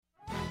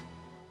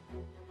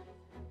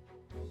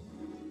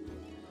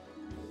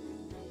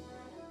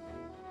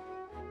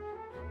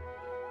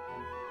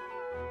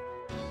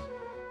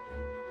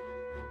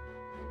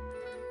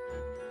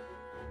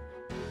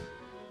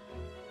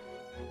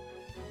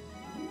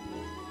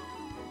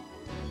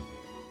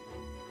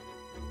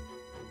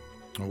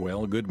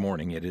Well, good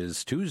morning. It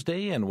is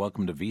Tuesday, and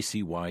welcome to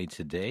VCY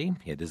Today.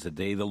 It is a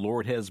day the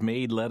Lord has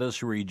made. Let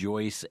us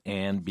rejoice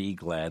and be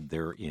glad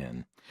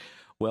therein.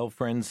 Well,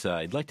 friends,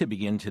 I'd like to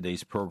begin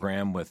today's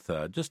program with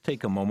just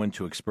take a moment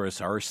to express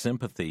our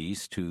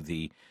sympathies to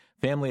the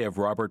family of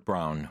Robert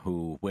Brown,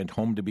 who went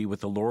home to be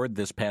with the Lord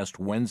this past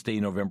Wednesday,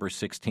 November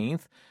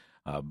 16th.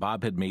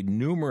 Bob had made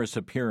numerous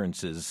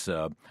appearances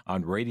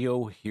on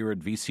radio here at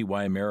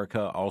VCY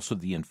America, also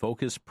the In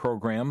Focus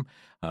program,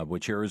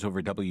 which airs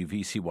over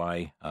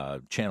WVCY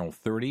Channel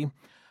 30.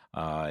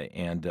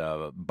 And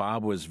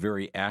Bob was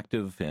very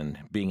active in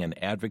being an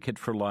advocate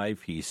for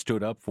life. He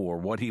stood up for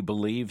what he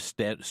believed,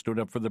 stood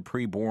up for the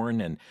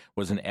preborn, and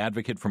was an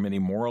advocate for many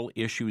moral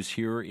issues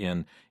here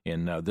in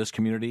this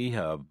community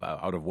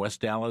out of West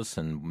Dallas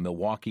and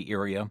Milwaukee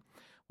area.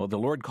 Well, the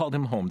Lord called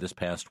him home this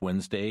past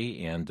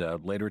Wednesday, and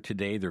later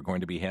today they're going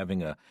to be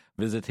having a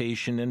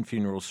visitation and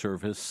funeral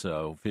service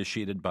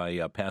officiated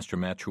by Pastor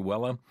Matt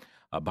Truella.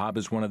 Bob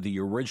is one of the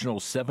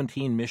original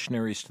 17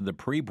 missionaries to the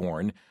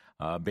preborn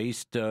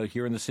based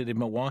here in the city of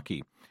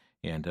Milwaukee.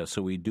 And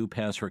so we do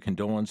pass our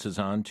condolences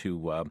on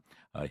to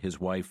his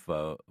wife,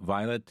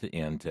 Violet,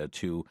 and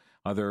to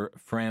other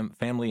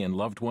family and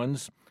loved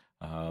ones.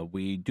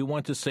 We do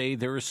want to say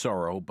there is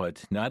sorrow,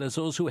 but not as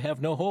those who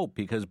have no hope,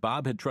 because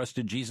Bob had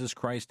trusted Jesus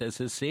Christ as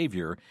his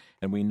Savior,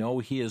 and we know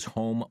he is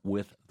home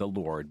with the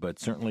Lord. But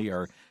certainly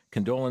our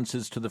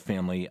condolences to the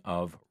family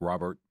of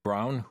Robert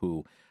Brown,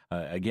 who,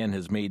 again,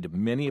 has made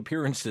many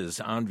appearances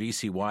on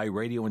VCY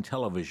radio and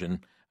television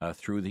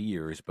through the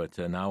years, but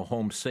now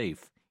home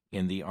safe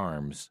in the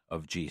arms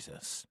of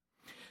Jesus.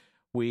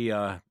 We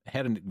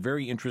had a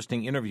very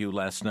interesting interview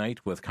last night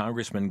with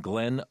Congressman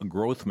Glenn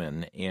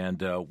Grothman,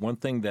 and one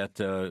thing that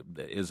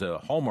is a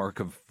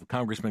hallmark of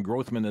Congressman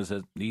Grothman is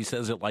that he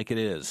says it like it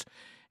is.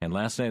 And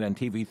last night on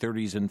TV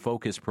 30's In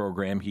Focus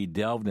program, he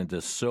delved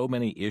into so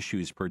many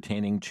issues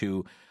pertaining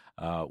to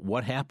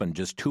what happened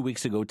just 2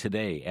 weeks ago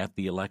today at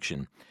the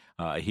election.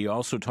 He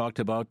also talked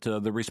about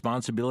the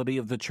responsibility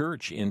of the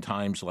church in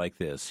times like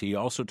this. He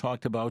also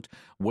talked about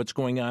what's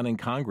going on in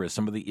Congress,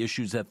 some of the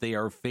issues that they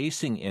are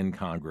facing in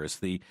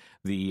Congress.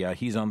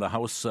 He's on the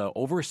House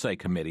Oversight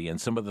Committee and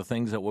some of the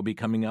things that will be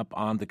coming up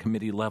on the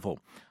committee level.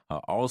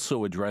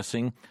 Also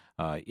addressing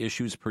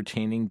issues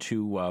pertaining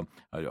to,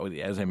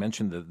 as I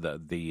mentioned,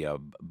 the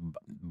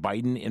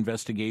Biden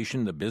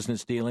investigation, the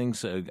business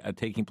dealings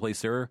taking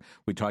place there.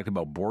 We talked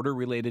about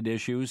border-related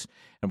issues,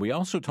 and we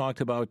also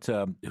talked about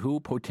who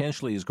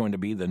potentially is going to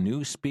be the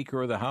new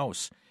Speaker of the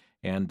House.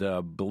 And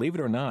believe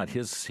it or not,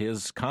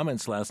 his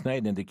comments last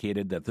night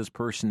indicated that this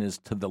person is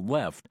to the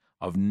left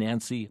of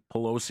Nancy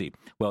Pelosi.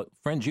 Well,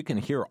 friends, you can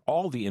hear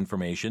all the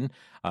information.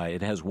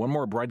 It has one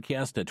more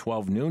broadcast at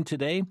 12 noon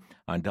today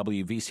on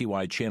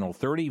WVCY Channel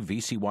 30,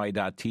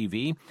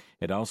 VCY.TV.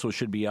 It also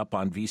should be up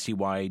on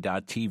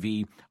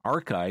VCY.TV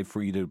archive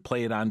for you to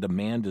play it on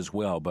demand as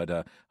well, but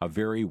a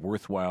very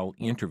worthwhile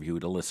interview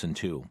to listen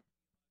to.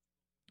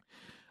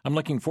 I'm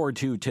looking forward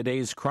to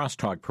today's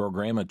Crosstalk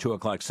program at 2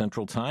 o'clock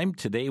Central Time.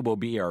 Today will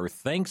be our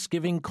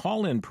Thanksgiving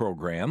call-in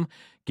program,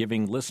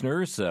 giving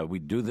listeners, we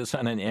do this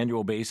on an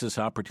annual basis,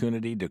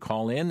 opportunity to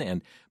call in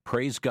and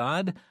praise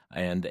God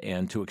and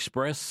to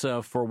express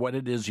for what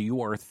it is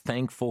you are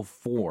thankful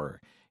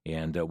for.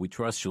 And we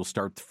trust you'll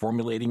start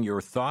formulating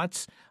your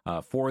thoughts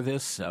for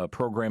this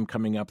program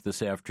coming up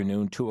this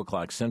afternoon, 2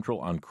 o'clock Central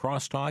on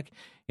Crosstalk.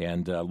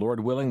 And Lord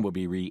willing, we'll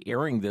be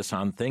re-airing this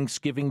on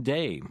Thanksgiving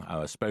Day,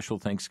 a special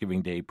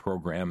Thanksgiving Day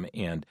program.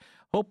 And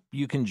hope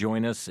you can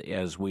join us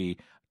as we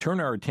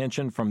turn our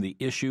attention from the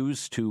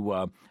issues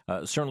to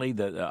certainly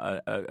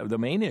the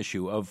main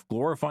issue of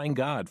glorifying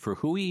God for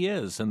who He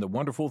is and the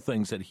wonderful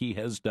things that He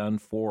has done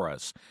for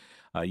us.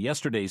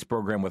 Yesterday's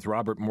program with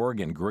Robert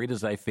Morgan, Great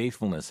is Thy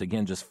Faithfulness,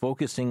 again, just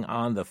focusing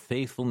on the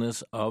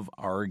faithfulness of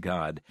our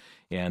God.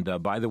 And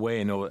by the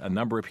way, I know a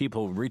number of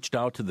people reached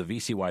out to the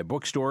VCY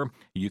bookstore.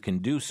 You can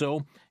do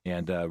so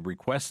and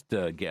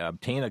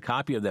obtain a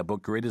copy of that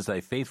book, Great is Thy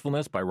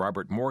Faithfulness by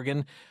Robert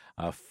Morgan.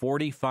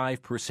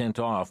 45%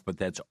 off, but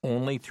that's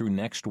only through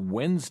next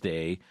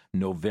Wednesday,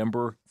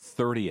 November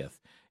 30th.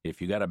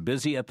 If you got a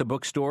busy at the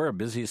bookstore, a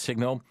busy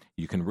signal,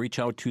 you can reach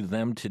out to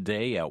them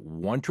today at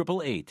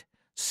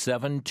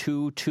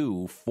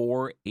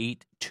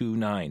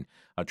 1-888-722-4829.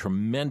 A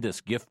tremendous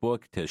gift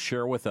book to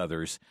share with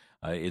others.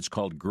 It's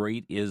called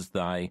Great is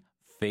Thy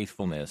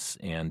Faithfulness.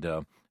 And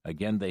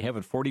again, they have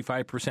it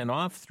 45%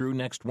 off through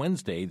next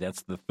Wednesday.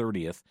 That's the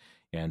 30th.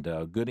 And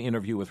a good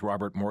interview with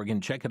Robert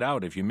Morgan. Check it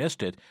out if you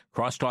missed it,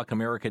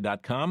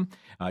 crosstalkamerica.com.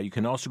 You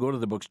can also go to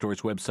the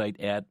bookstore's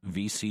website at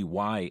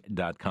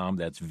vcy.com.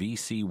 That's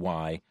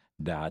vcy.com.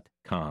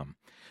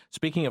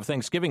 Speaking of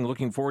Thanksgiving,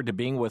 looking forward to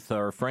being with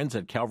our friends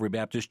at Calvary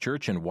Baptist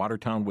Church in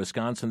Watertown,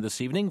 Wisconsin this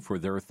evening for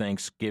their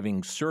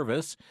Thanksgiving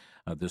service.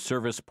 The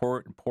service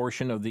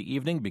portion of the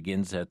evening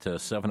begins at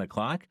 7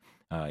 o'clock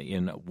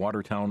in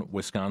Watertown,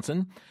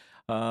 Wisconsin.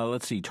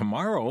 Let's see,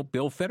 tomorrow,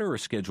 Bill Federer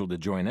is scheduled to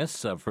join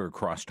us for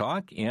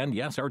Crosstalk. And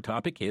yes, our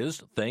topic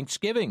is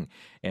Thanksgiving.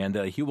 And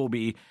he will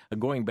be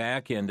going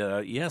back and,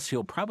 yes,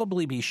 he'll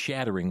probably be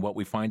shattering what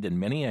we find in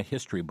many a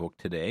history book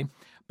today.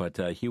 But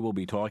he will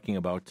be talking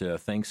about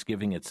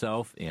Thanksgiving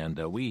itself. And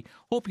we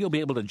hope you'll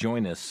be able to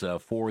join us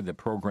for the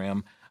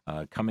program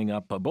coming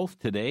up both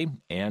today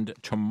and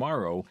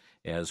tomorrow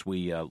as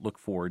we look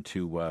forward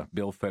to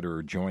Bill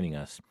Federer joining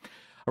us.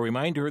 A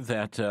reminder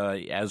that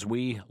as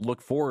we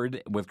look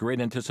forward with great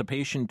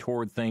anticipation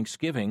toward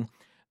Thanksgiving,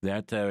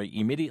 that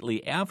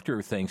immediately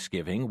after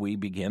Thanksgiving, we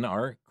begin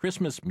our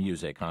Christmas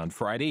music on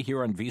Friday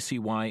here on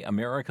VCY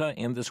America.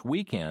 And this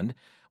weekend,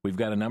 we've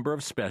got a number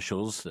of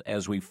specials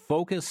as we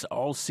focus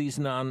all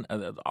season long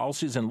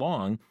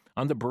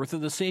on the birth of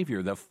the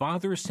Savior. The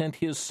Father sent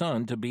His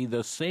Son to be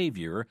the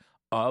Savior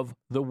of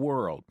the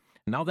world.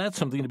 Now, that's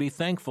something to be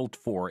thankful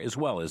for as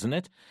well, isn't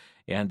it?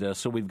 And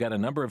so we've got a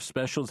number of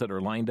specials that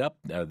are lined up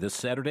this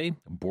Saturday.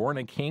 Born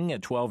a King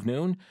at 12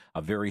 noon,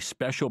 a very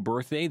special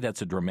birthday.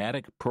 That's a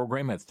dramatic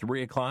program at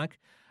 3 o'clock.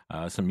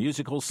 Some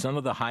musicals, Son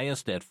of the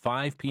Highest at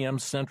 5 p.m.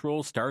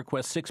 Central,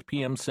 StarQuest 6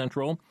 p.m.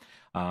 Central.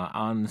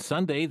 On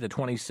Sunday, the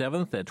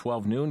 27th at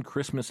 12 noon,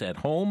 Christmas at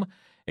Home.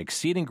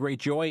 Exceeding Great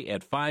Joy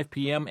at 5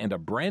 p.m. and a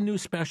brand new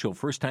special,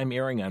 first time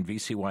airing on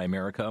VCY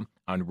America,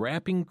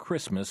 Unwrapping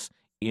Christmas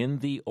in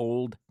the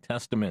Old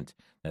Testament.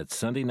 That's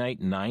Sunday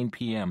night, 9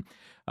 p.m.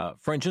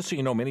 Friend, just so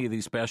you know, many of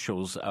these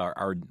specials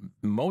are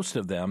most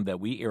of them that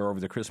we air over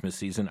the Christmas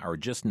season are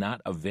just not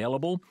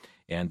available.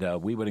 And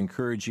we would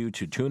encourage you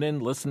to tune in,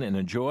 listen, and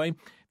enjoy.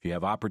 If you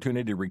have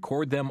opportunity to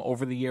record them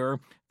over the air,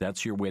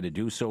 that's your way to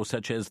do so,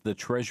 such as the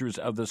Treasures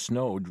of the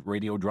Snow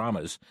radio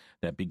dramas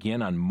that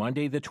begin on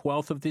Monday, the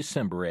 12th of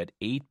December at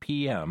 8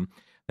 p.m.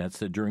 That's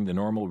during the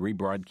normal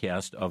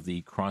rebroadcast of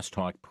the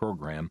Crosstalk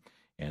program.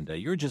 And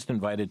you're just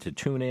invited to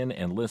tune in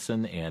and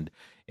listen. And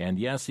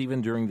yes,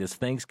 even during this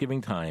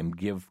Thanksgiving time,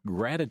 give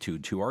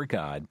gratitude to our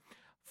God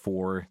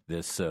for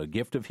this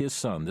gift of His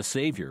Son, the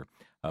Savior,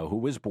 who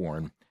was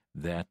born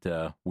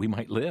that we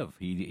might live.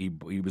 He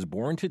was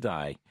born to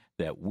die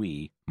that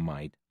we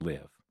might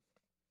live.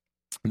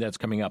 That's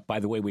coming up. By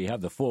the way, we have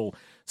the full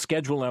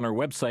schedule on our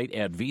website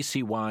at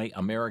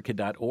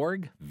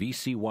vcyamerica.org,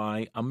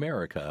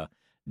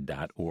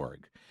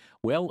 vcyamerica.org.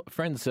 Well,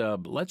 friends,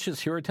 let's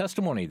just hear a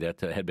testimony that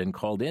had been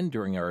called in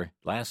during our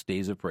last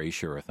Days of Praise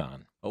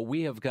Share-a-thon.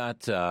 We have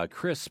got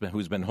Chris,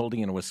 who's been holding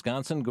in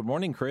Wisconsin. Good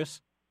morning,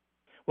 Chris.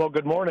 Well,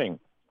 good morning.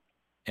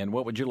 And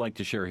what would you like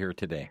to share here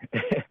today?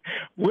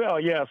 Well,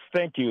 yes,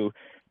 thank you.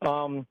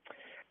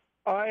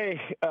 I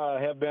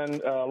have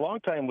been a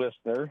long-time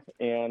listener,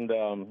 and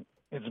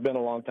it's been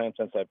a long time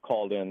since I've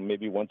called in,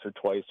 maybe once or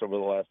twice over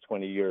the last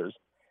 20 years.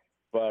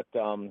 But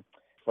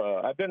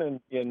I've been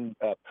in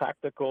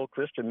practical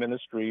Christian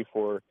ministry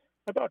for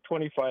about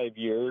 25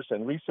 years,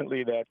 and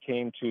recently that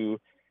came to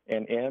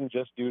an end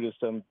just due to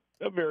some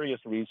various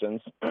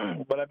reasons.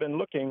 But I've been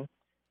looking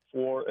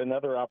for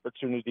another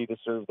opportunity to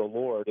serve the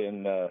Lord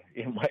in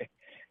my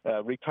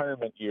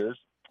retirement years.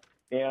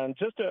 And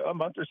just a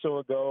month or so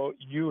ago,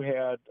 you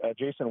had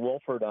Jason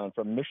Wolford on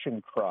from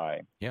Mission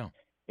Cry. Yeah.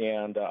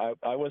 And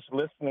I was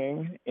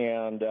listening,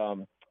 and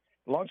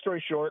long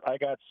story short, I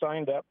got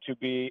signed up to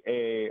be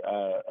a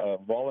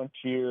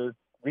volunteer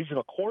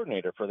regional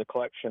coordinator for the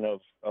collection of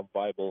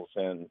Bibles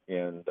and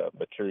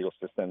materials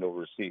to send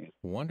overseas.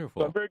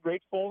 Wonderful. So I'm very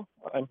grateful.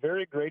 I'm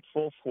very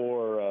grateful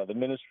for the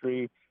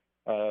ministry,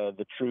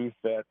 the truth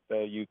that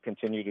you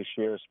continue to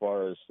share as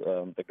far as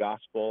the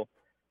gospel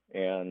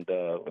and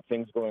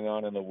things going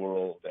on in the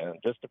world, and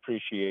just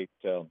appreciate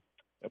you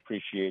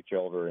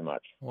all very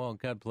much. Well,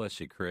 God bless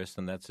you, Chris,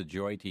 and that's a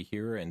joy to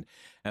hear, and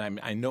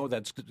I know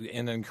that's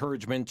an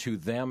encouragement to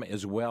them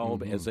as well,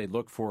 as they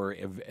look for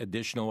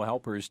additional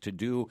helpers to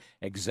do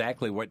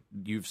exactly what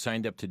you've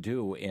signed up to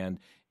do, and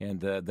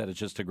that is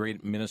just a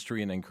great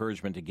ministry and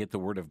encouragement to get the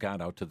Word of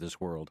God out to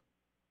this world.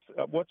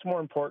 What's more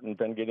important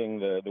than getting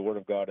the Word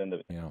of God in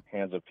the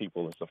hands of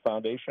people is the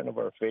foundation of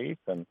our faith.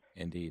 And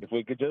indeed, if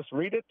we could just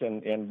read it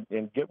and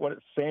get what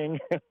it's saying,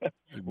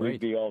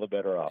 we'd be all the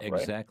better off.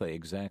 Exactly,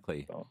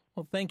 exactly. So.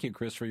 Well, thank you,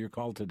 Chris, for your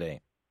call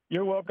today.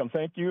 You're welcome.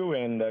 Thank you,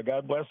 and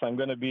God bless. I'm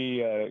going to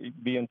be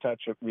in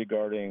touch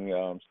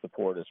regarding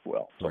support as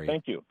well. So Great.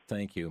 Thank you.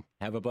 Thank you.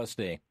 Have a blessed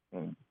day.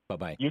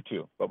 Bye-bye. You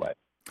too. Bye-bye.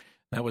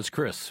 That was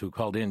Chris, who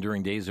called in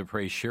during Days of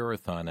Praise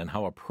Share-a-thon, and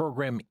how a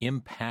program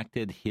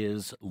impacted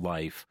his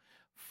life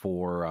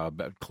for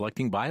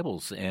collecting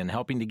Bibles and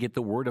helping to get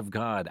the Word of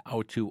God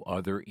out to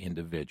other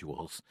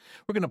individuals.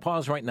 We're going to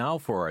pause right now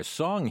for our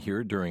song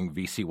here during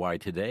VCY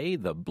Today,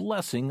 The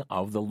Blessing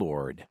of the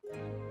Lord.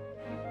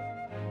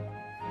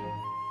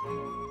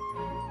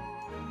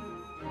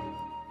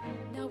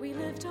 Now we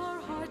lift our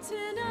hearts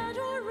in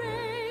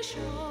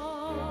adoration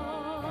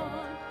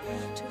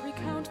to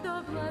recount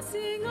the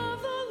blessing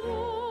of the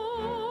Lord.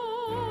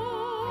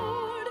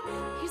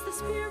 He's the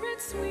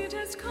Spirit's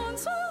sweetest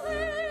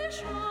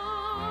consolation,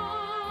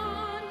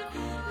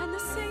 and the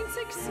saints'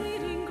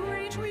 exceeding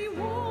great reward.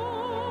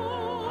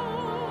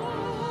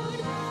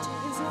 To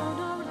His own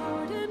our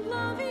Lord in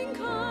loving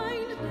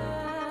kindness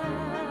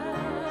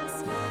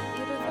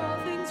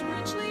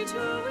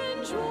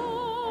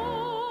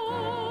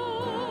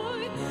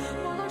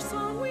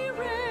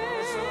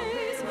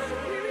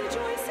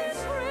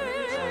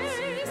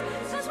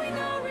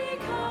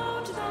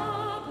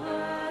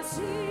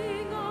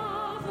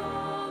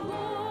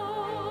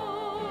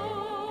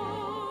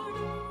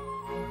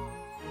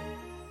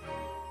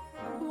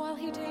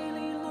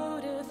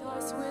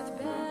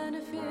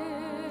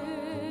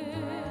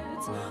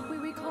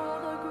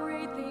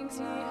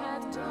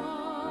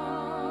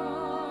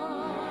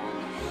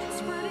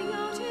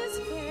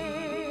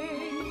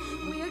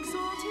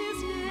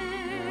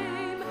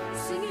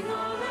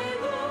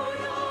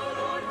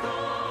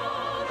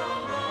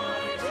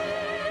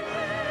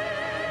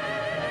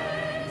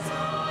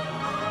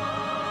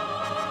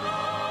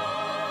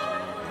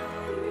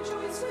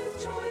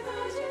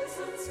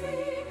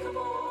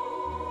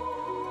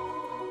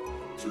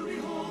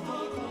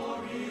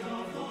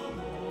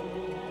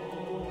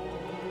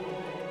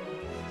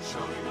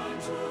shouting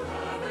unto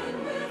heaven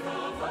with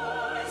a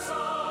voice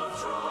of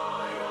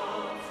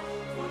triumph,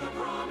 for the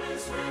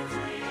promised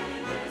victory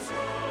in His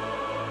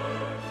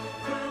word,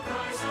 through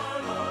Christ our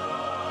Lord.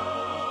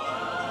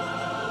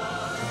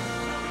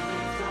 Now we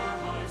lift our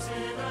hearts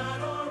in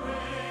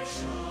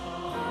adoration,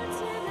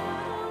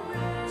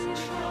 to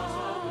shout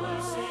the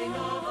blessing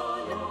of the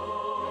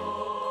Lord.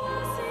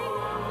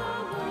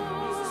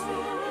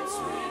 Spirit's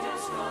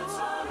sweetest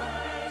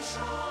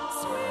consolation,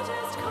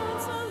 Sweetest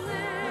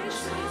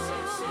consolation,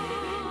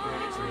 exceeding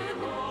great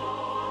reward.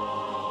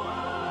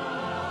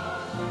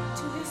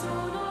 to His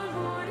own our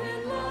Lord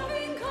in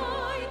loving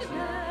kindness,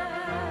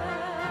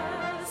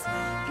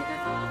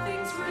 giveth all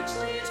things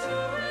richly to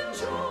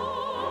enjoy.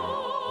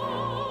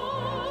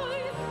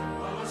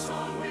 Our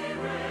song we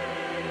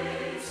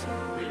raise,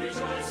 we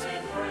rejoice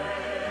in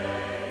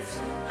praise,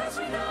 As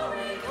we now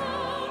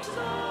recount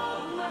the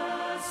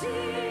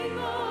blessing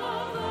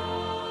of the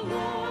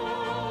Lord.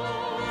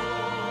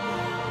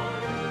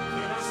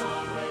 our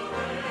song we'll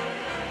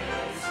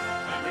raise,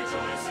 and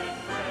rejoice in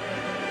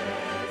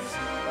praise,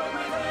 When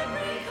we then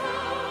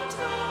recount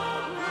the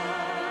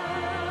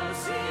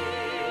blessing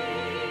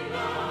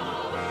of the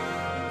Lord,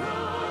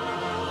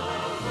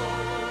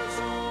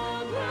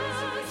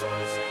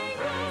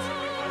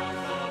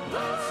 the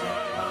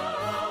blessing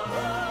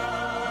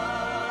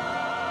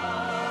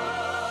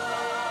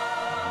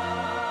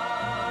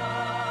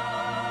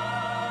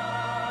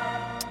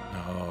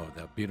Oh,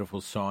 that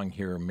beautiful song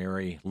here,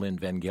 Mary Lynn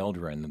Van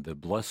Gelderen, The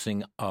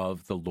Blessing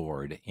of the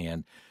Lord.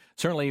 And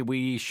certainly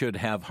we should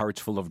have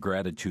hearts full of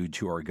gratitude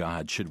to our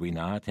God, should we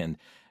not? And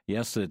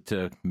yes, it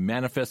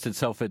manifests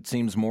itself, it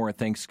seems, more at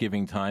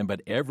Thanksgiving time,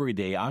 but every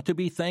day ought to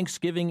be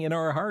Thanksgiving in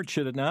our hearts,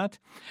 should it not?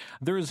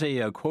 There's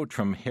a quote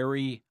from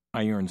Harry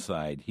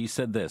Ironside. He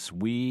said this: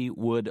 "We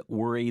would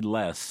worry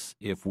less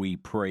if we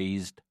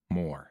praised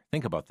more."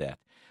 Think about that.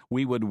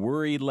 We would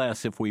worry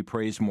less if we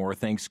praised more.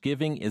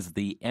 Thanksgiving is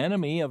the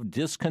enemy of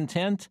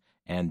discontent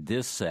and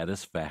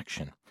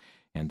dissatisfaction.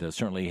 And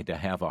certainly to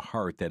have a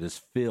heart that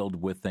is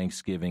filled with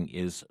thanksgiving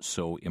is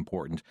so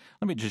important.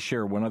 Let me just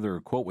share one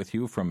other quote with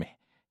you from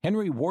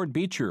Henry Ward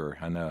Beecher,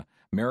 an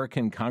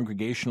American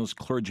Congregationalist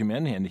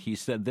clergyman, and he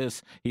said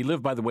this. He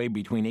lived, by the way,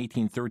 between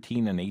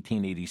 1813 and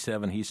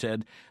 1887. He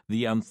said,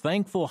 "The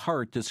unthankful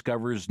heart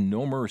discovers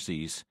no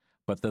mercies,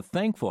 but the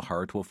thankful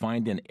heart will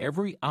find in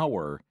every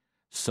hour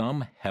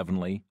some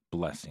heavenly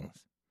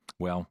blessings."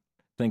 Well,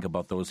 think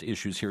about those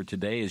issues here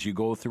today as you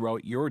go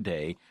throughout your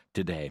day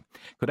today.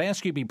 Could I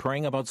ask you to be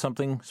praying about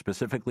something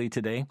specifically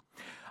today?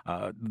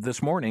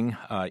 This morning,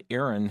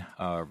 Aaron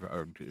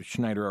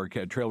Schneider, our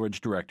Trail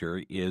Ridge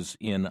director, is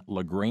in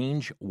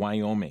LaGrange,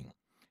 Wyoming.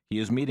 He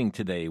is meeting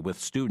today with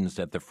students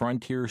at the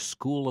Frontier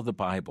School of the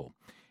Bible.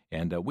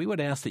 And we would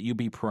ask that you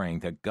be praying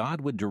that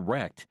God would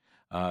direct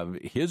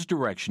His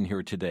direction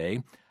here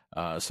today,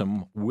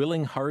 some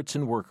willing hearts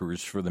and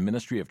workers for the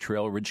ministry of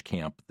Trail Ridge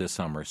Camp this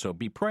summer. So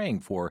be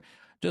praying for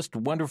just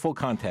wonderful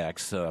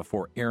contacts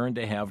for Aaron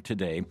to have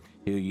today.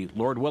 He,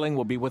 Lord willing,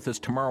 will be with us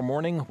tomorrow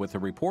morning with a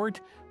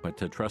report, but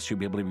to trust you'll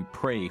be able to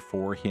pray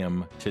for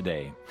him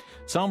today.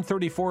 Psalm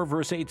 34,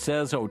 verse 8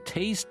 says, "O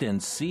taste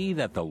and see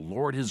that the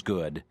Lord is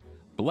good.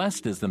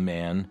 Blessed is the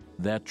man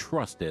that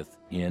trusteth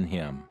in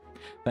him."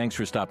 Thanks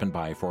for stopping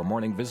by for a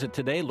morning visit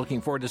today.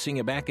 Looking forward to seeing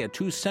you back at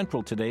 2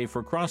 Central today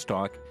for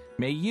Crosstalk.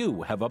 May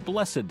you have a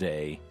blessed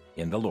day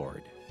in the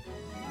Lord.